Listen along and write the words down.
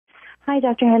Hi,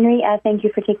 Dr. Henry. Thank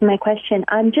you for taking my question.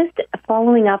 I'm just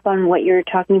following up on what you're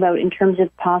talking about in terms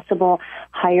of possible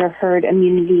higher herd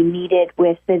immunity needed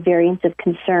with the variants of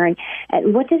concern.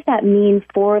 And what does that mean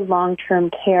for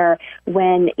long-term care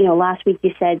when, last week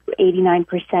you said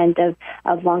 89%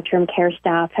 of long-term care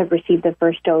staff have received the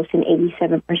first dose and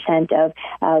 87%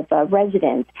 of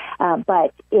residents.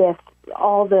 But if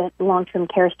all the long-term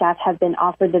care staff have been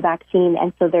offered the vaccine,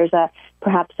 and so there's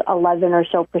perhaps 11 or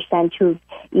so percent who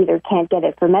either can't get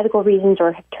it for medical reasons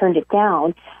or have turned it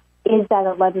down. Is that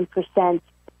 11%,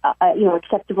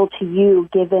 acceptable to you,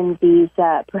 given these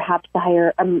perhaps the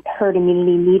higher herd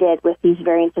immunity needed with these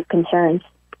variants of concerns?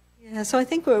 Yeah, so I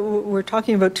think we're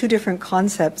talking about two different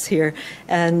concepts here,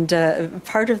 and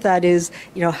part of that is,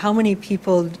 how many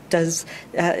people does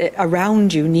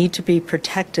around you need to be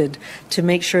protected to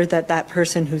make sure that that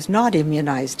person who's not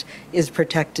immunized is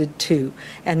protected too,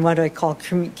 and what I call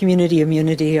community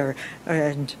immunity,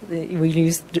 and we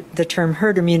use the term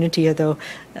herd immunity, although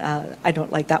I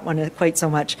don't like that one quite so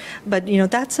much. But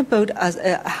that's about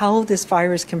how this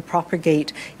virus can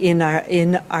propagate in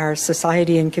our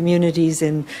society and communities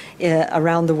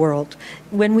around the world.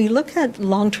 When we look at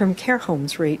long-term care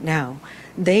homes right now,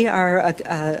 they are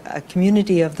a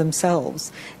community of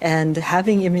themselves, and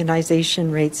having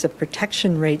immunization rates, of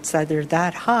protection rates that are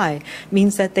that high,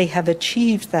 means that they have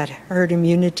achieved that herd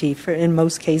immunity in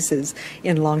most cases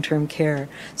in long-term care.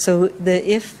 So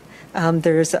if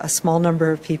there's a small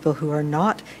number of people who are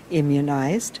not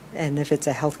immunized, and if it's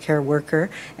a healthcare worker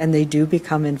and they do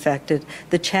become infected,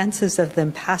 the chances of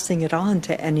them passing it on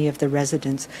to any of the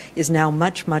residents is now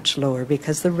much, much lower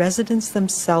because the residents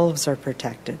themselves are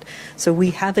protected. So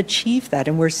we have achieved that,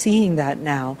 and we're seeing that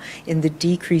now in the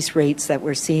decreased rates that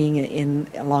we're seeing in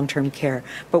long-term care.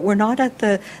 But we're not at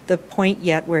the point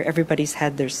yet where everybody's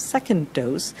had their second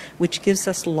dose, which gives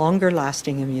us longer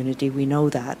lasting immunity. We know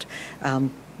that.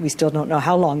 We still don't know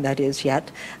how long that is yet,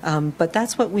 but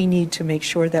that's what we need to make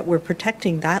sure that we're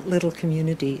protecting that little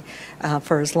community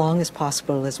for as long as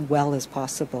possible, as well as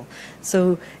possible.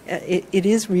 So it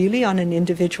is really on an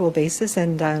individual basis,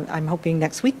 and I'm hoping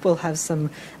next week we'll have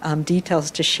some details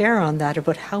to share on that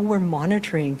about how we're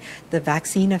monitoring the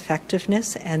vaccine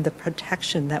effectiveness and the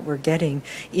protection that we're getting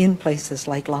in places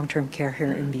like long-term care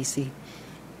here in BC.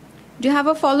 Do you have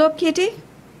a follow-up, Katie?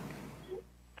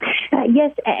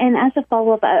 Yes, and as a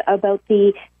follow-up about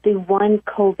the one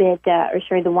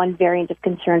the one variant of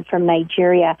concern from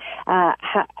Nigeria,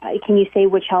 can you say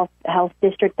which health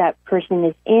district that person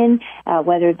is in,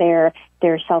 whether they're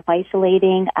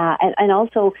self-isolating, and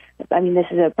also, I mean, this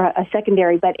is a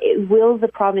secondary, but will the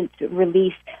province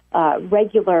release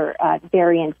regular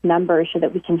variant numbers so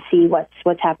that we can see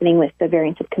what's happening with the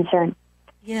variants of concern?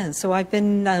 Yeah, so I've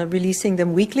been releasing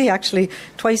them weekly, actually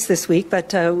twice this week,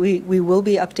 but we will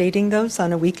be updating those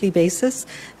on a weekly basis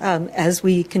as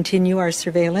we continue our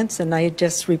surveillance, and I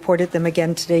just reported them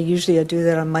again today. Usually I do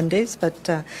that on Mondays,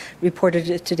 but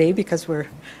reported it today because we're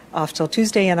off till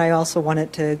Tuesday, and I also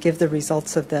wanted to give the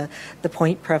results of the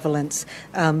point prevalence.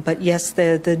 But yes,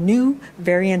 the new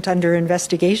variant under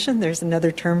investigation, there's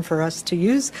another term for us to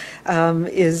use,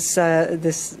 is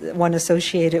this one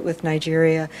associated with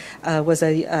Nigeria, was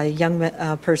a young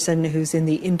person who's in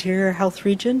the interior health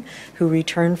region who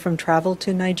returned from travel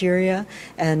to Nigeria,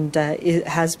 and it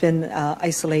has been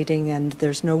isolating, and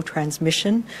there's no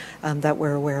transmission that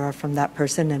we're aware of from that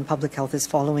person, and public health is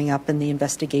following up and the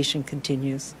investigation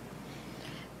continues.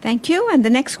 Thank you. And the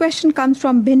next question comes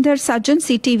from Binder Sajjan,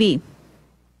 CTV.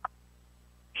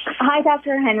 Hi,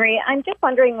 Dr. Henry. I'm just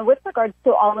wondering, with regards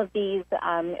to all of these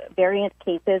variant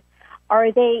cases,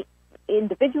 are they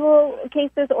individual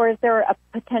cases, or is there a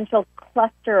potential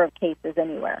cluster of cases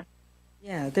anywhere?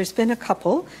 Yeah, there's been a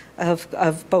couple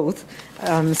of both.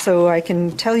 So I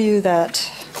can tell you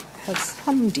that I have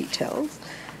some details.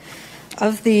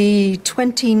 Of the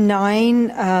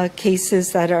 29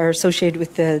 cases that are associated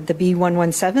with the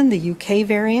B117, the UK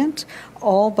variant,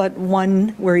 all but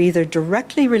one were either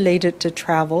directly related to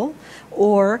travel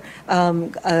or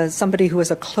somebody who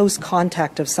was a close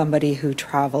contact of somebody who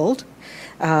traveled,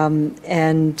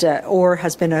 or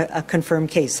has been a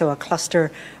confirmed case, so a cluster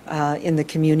in the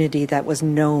community that was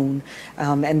known,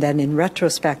 and then in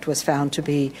retrospect was found to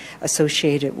be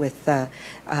associated with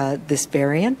this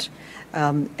variant.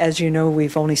 As you know,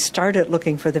 we've only started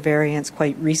looking for the variants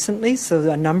quite recently, so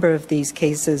a number of these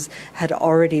cases had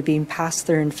already been past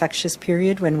their infectious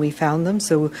period when we found them,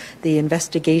 so the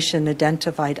investigation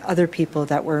identified other people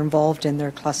that were involved in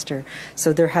their cluster.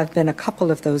 So there have been a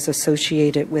couple of those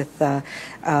associated with the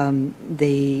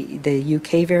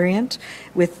UK variant.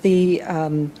 With the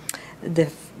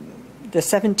the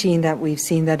 17 that we've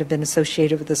seen that have been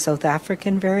associated with the South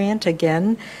African variant,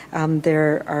 again,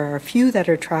 there are a few that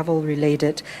are travel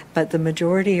related, but the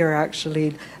majority are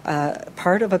actually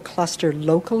part of a cluster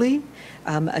locally.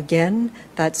 Again,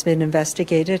 that's been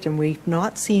investigated, and we've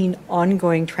not seen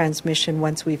ongoing transmission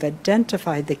once we've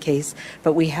identified the case,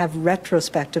 but we have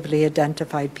retrospectively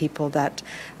identified people that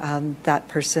that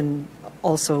person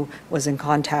also was in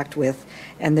contact with.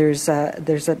 And there's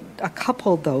a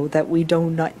couple, though, that we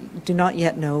do not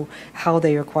yet know how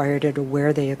they acquired it or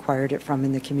where they acquired it from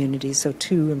in the community. So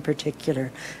 2 in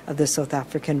particular of the South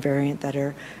African variant that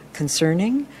are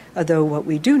concerning, although what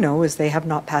we do know is they have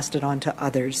not passed it on to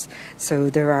others. So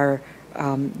there are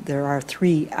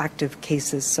 3 active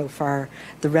cases so far.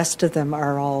 The rest of them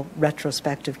are all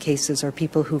retrospective cases or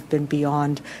people who've been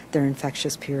beyond their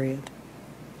infectious period.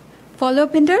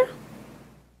 Follow-up, Binder?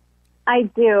 I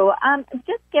do.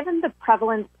 Just given the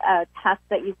prevalence test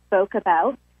that you spoke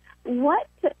about, what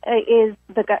is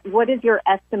your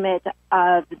estimate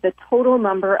of the total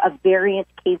number of variant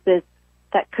cases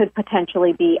that could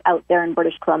potentially be out there in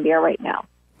British Columbia right now?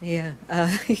 Yeah,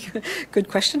 good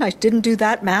question. I didn't do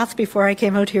that math before I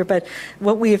came out here, but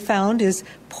what we have found is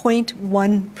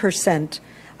 0.1%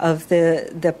 of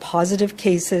the positive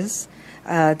cases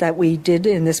that we did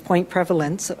in this point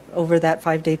prevalence over that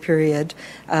 5-day period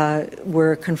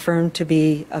were confirmed to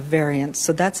be a variant.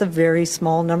 So that's a very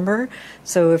small number.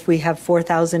 So if we have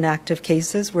 4,000 active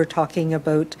cases, we're talking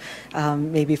about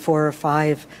maybe 4 or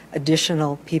 5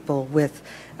 additional people with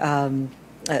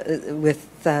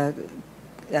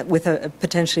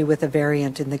potentially with a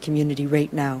variant in the community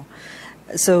right now.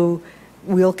 So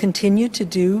we'll continue to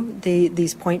do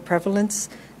these point prevalence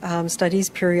studies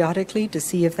periodically to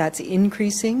see if that's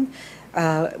increasing.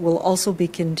 We'll also be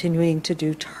continuing to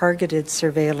do targeted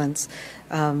surveillance.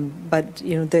 But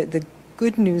the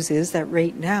good news is that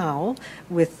right now,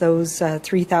 with those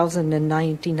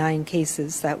 3,099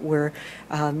 cases that were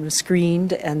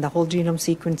screened and the whole genome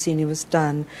sequencing was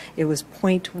done, it was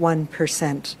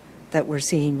 0.1% that we're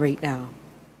seeing right now.